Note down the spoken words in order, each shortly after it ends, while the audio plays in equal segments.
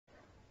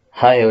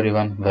Hi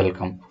everyone,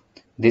 welcome.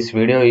 This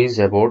video is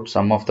about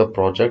some of the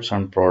projects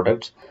and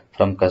products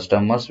from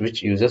customers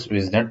which uses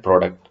Wiznet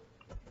product.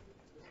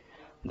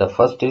 The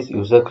first is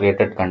user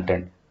created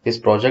content. This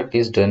project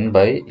is done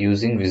by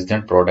using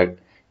Wiznet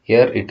product.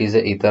 Here it is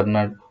a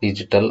Ethernet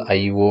digital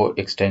I/O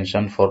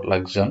extension for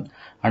Luxon,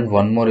 and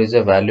one more is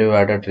a value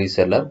added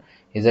reseller,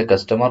 is a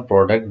customer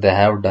product they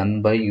have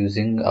done by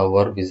using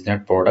our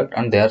Wiznet product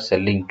and they are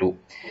selling too.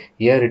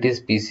 Here it is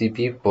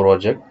PCB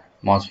project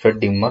MOSFET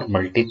dimmer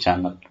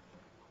multi-channel.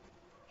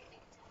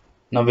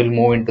 Now we'll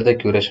move into the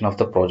curation of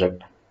the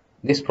project.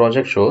 This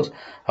project shows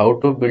how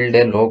to build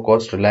a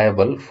low-cost,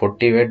 reliable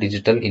 40-way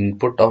digital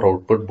input or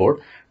output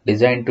board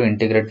designed to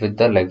integrate with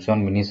the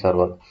Lexon mini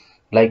server.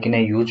 Like in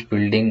a huge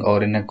building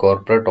or in a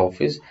corporate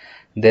office,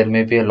 there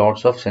may be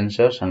lots of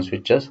sensors and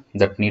switches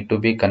that need to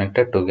be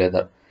connected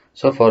together.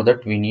 So for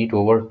that, we need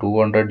over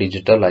 200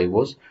 digital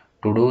IOs.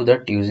 To do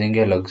that using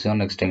a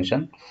Lexon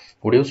extension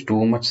would use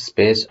too much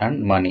space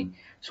and money.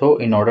 So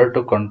in order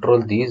to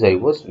control these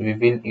IOs, we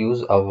will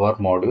use our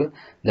module,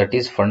 that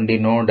is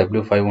Fundino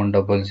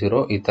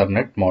W5100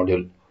 Ethernet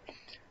module.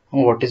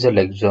 What is a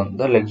Lexon?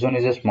 The Lexon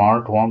is a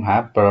smart home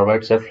app,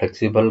 provides a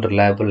flexible,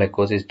 reliable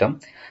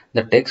ecosystem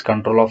that takes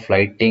control of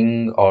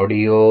lighting,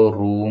 audio,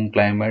 room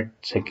climate,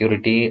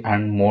 security,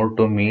 and more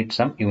to meet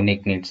some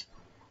unique needs.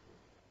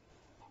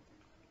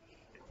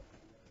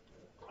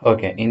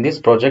 Okay, in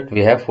this project we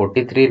have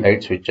 43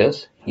 light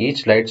switches.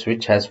 Each light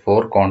switch has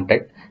 4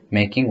 contacts,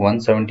 making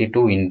 172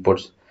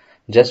 inputs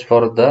just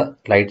for the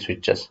light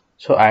switches.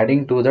 So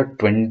adding to the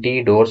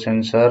 20 door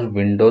sensor,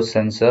 window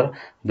sensor,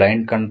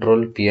 blind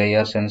control,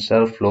 PIR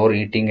sensor, floor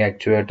heating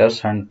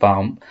actuators and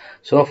pump.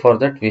 So for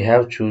that we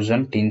have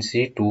chosen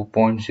TNC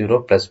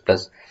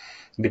 2.0++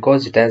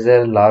 because it has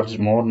a large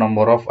more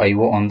number of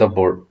IO on the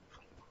board.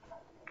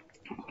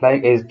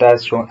 Like it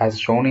as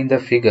shown in the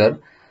figure,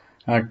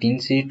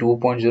 TNC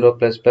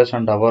 2.0++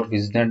 and our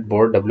Wiznet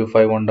board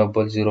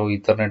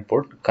W5100 Ethernet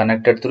board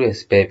connected through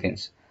SPI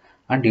pins,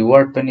 and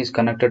UART pin is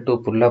connected to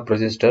pull-up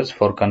resistors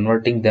for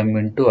converting them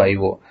into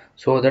IO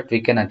so that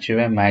we can achieve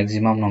a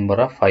maximum number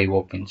of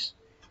IO pins.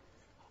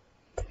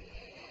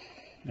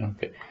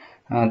 Okay.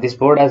 This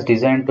board is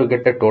designed to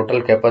get a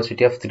total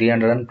capacity of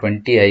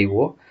 320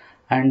 IO,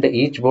 and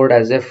each board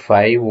has a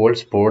 5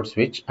 volts port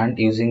switch, and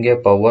using a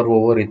power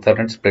over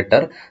Ethernet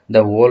splitter,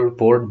 the whole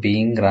board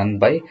being run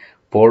by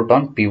port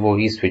on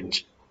PoE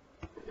switch.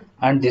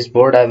 And this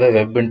board have a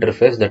web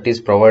interface that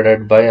is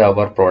provided by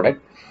our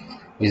product,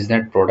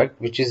 Wiznet product,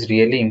 which is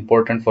really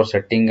important for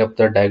setting up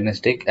the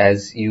diagnostic,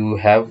 as you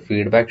have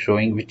feedback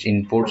showing which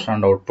inputs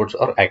and outputs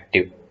are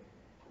active.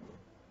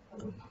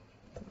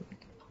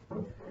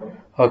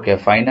 Okay,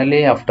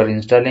 finally, after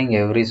installing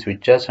every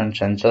switches and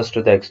sensors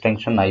to the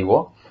extension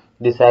IO,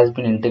 this has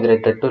been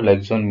integrated to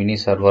Lexon mini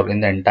server in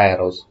the entire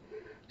house.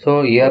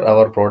 So here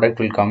our product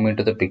will come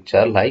into the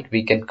picture, like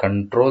we can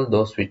control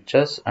those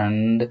switches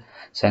and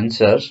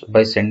sensors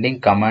by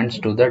sending commands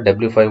to the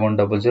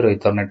W5100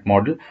 Ethernet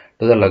module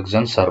to the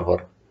Lexon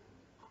server.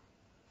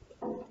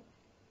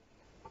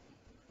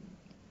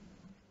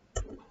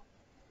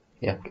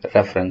 Yeah,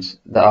 reference.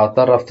 The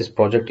author of this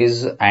project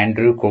is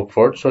Andrew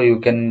Cockford, so you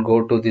can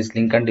go to this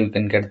link and you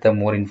can get the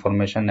more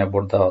information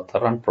about the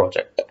author and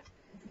project.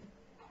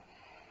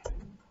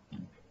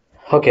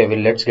 Okay, well,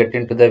 let's get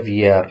into the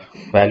VR,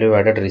 value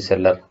added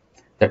reseller.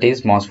 That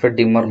is MOSFET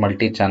dimmer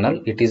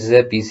multi-channel. It is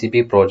a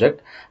PCB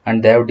project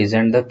and they have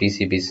designed the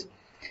PCBs.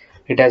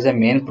 It has a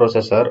main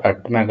processor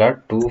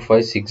Atmega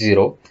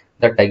 2560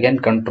 that again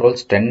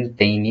controls 10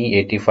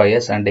 tiny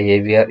 85S and a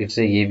AVR. It's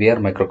a AVR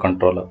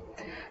microcontroller.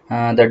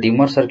 The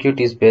dimmer circuit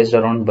is based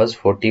around bus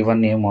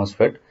 41A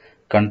MOSFET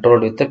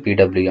controlled with the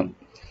PWM.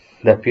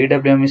 The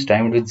PWM is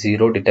timed with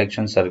zero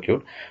detection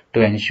circuit to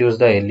ensure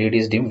the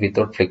LEDs dim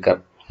without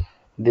flicker.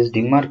 This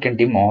dimmer can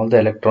dim all the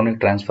electronic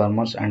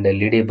transformers and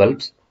LED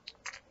bulbs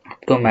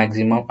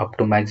up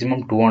to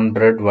maximum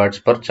 200 watts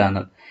per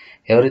channel.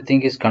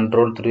 Everything is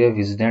controlled through a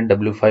Wiznet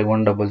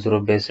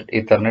W5100 based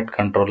Ethernet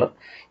controller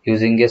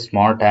using a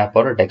smart app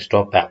or a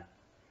desktop app.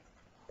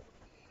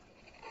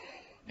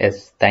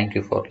 Yes, thank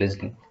you for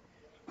listening.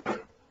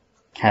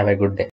 Have a good day.